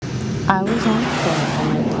I was on a flight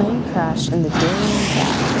and my plane crashed in the Darien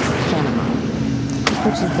Gap, Panama,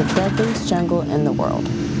 which is the deadliest jungle in the world.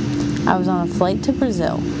 I was on a flight to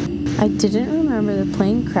Brazil. I didn't remember the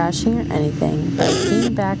plane crashing or anything, but I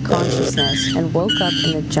gained back consciousness and woke up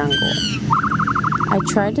in the jungle. I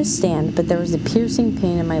tried to stand, but there was a piercing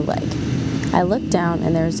pain in my leg. I looked down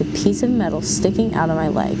and there was a piece of metal sticking out of my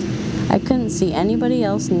leg. I couldn't see anybody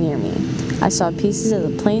else near me. I saw pieces of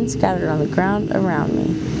the plane scattered on the ground around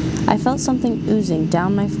me. I felt something oozing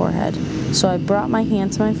down my forehead, so I brought my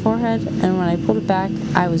hand to my forehead, and when I pulled it back,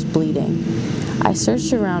 I was bleeding. I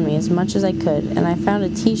searched around me as much as I could, and I found a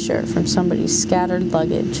t-shirt from somebody's scattered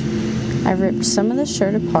luggage. I ripped some of the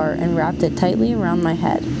shirt apart and wrapped it tightly around my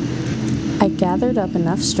head. I gathered up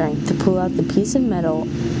enough strength to pull out the piece of metal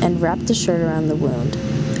and wrap the shirt around the wound.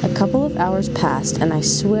 A couple of hours passed, and I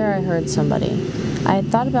swear I heard somebody. I had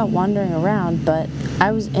thought about wandering around, but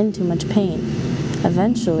I was in too much pain.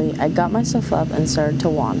 Eventually, I got myself up and started to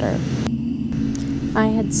wander. I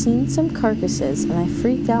had seen some carcasses, and I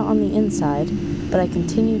freaked out on the inside, but I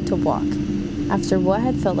continued to walk. After what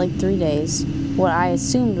had felt like 3 days, what I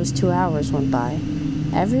assumed was 2 hours went by.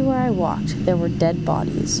 Everywhere I walked, there were dead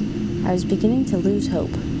bodies. I was beginning to lose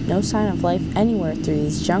hope. No sign of life anywhere through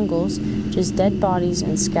these jungles, just dead bodies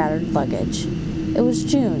and scattered luggage. It was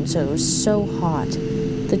June, so it was so hot.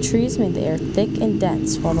 The trees made the air thick and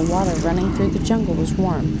dense, while the water running through the jungle was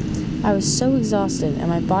warm. I was so exhausted, and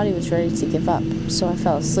my body was ready to give up, so I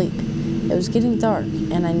fell asleep. It was getting dark,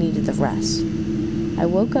 and I needed the rest. I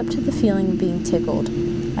woke up to the feeling of being tickled.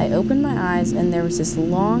 I opened my eyes, and there was this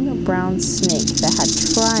long, brown snake that had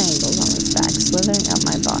triangles on its back slithering up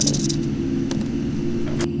my body.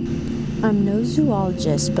 I'm no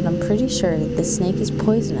zoologist, but I'm pretty sure that the snake is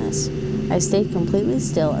poisonous. I stayed completely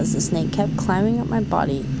still as the snake kept climbing up my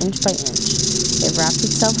body, inch by inch. It wrapped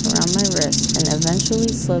itself around my wrist and eventually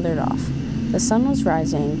slithered off. The sun was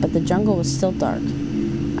rising, but the jungle was still dark.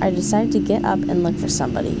 I decided to get up and look for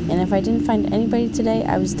somebody, and if I didn't find anybody today,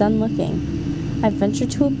 I was done looking. I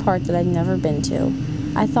ventured to a part that I'd never been to.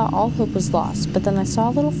 I thought all hope was lost, but then I saw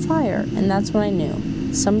a little fire, and that's when I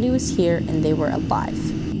knew. Somebody was here, and they were alive.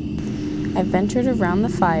 I ventured around the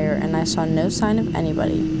fire, and I saw no sign of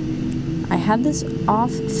anybody. I had this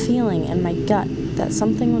off feeling in my gut that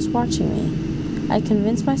something was watching me. I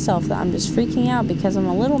convinced myself that I'm just freaking out because I'm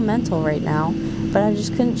a little mental right now, but I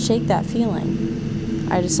just couldn't shake that feeling.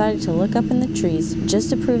 I decided to look up in the trees just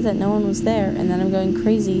to prove that no one was there, and then I'm going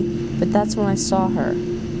crazy, but that's when I saw her.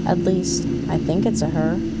 At least, I think it's a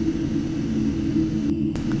her.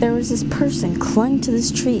 There was this person clung to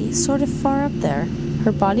this tree, sort of far up there.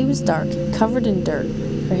 Her body was dark, covered in dirt.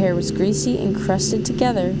 Her hair was greasy and crusted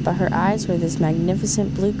together, but her eyes were this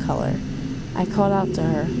magnificent blue color. I called out to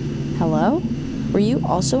her, "Hello? Were you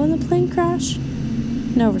also in the plane crash?"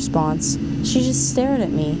 No response. She just stared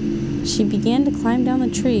at me. She began to climb down the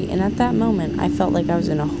tree, and at that moment, I felt like I was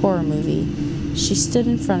in a horror movie. She stood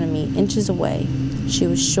in front of me, inches away. She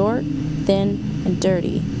was short, thin, and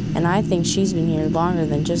dirty, and I think she's been here longer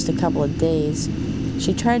than just a couple of days.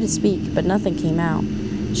 She tried to speak, but nothing came out.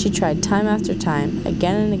 She tried time after time,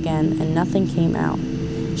 again and again, and nothing came out.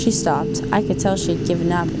 She stopped. I could tell she had given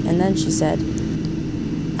up, and then she said,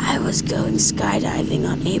 "I was going skydiving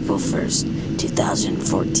on April 1st,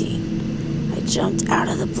 2014. I jumped out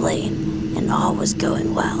of the plane, and all was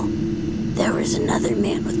going well. There was another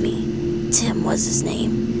man with me. Tim was his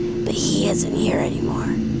name, but he isn't here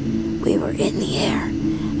anymore. We were in the air,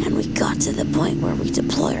 and we got to the point where we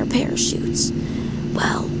deploy our parachutes.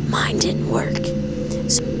 Well, mine didn't work.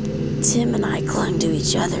 So Tim and I clung to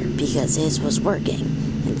each other because his was working,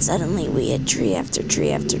 and suddenly we hit tree after tree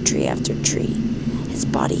after tree after tree. His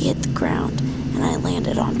body hit the ground, and I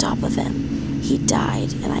landed on top of him. He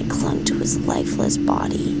died, and I clung to his lifeless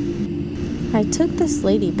body." I took this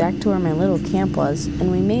lady back to where my little camp was,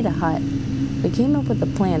 and we made a hut. We came up with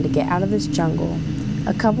a plan to get out of this jungle.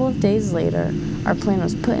 A couple of days later, our plan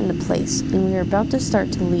was put into place, and we were about to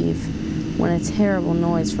start to leave when a terrible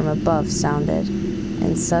noise from above sounded,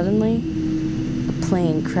 and suddenly, a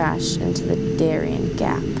plane crashed into the Darien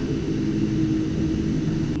Gap.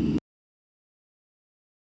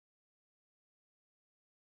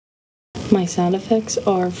 My sound effects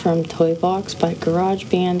are from Toybox by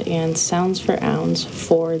GarageBand and Sounds for Ounds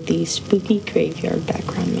for the spooky graveyard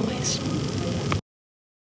background noise.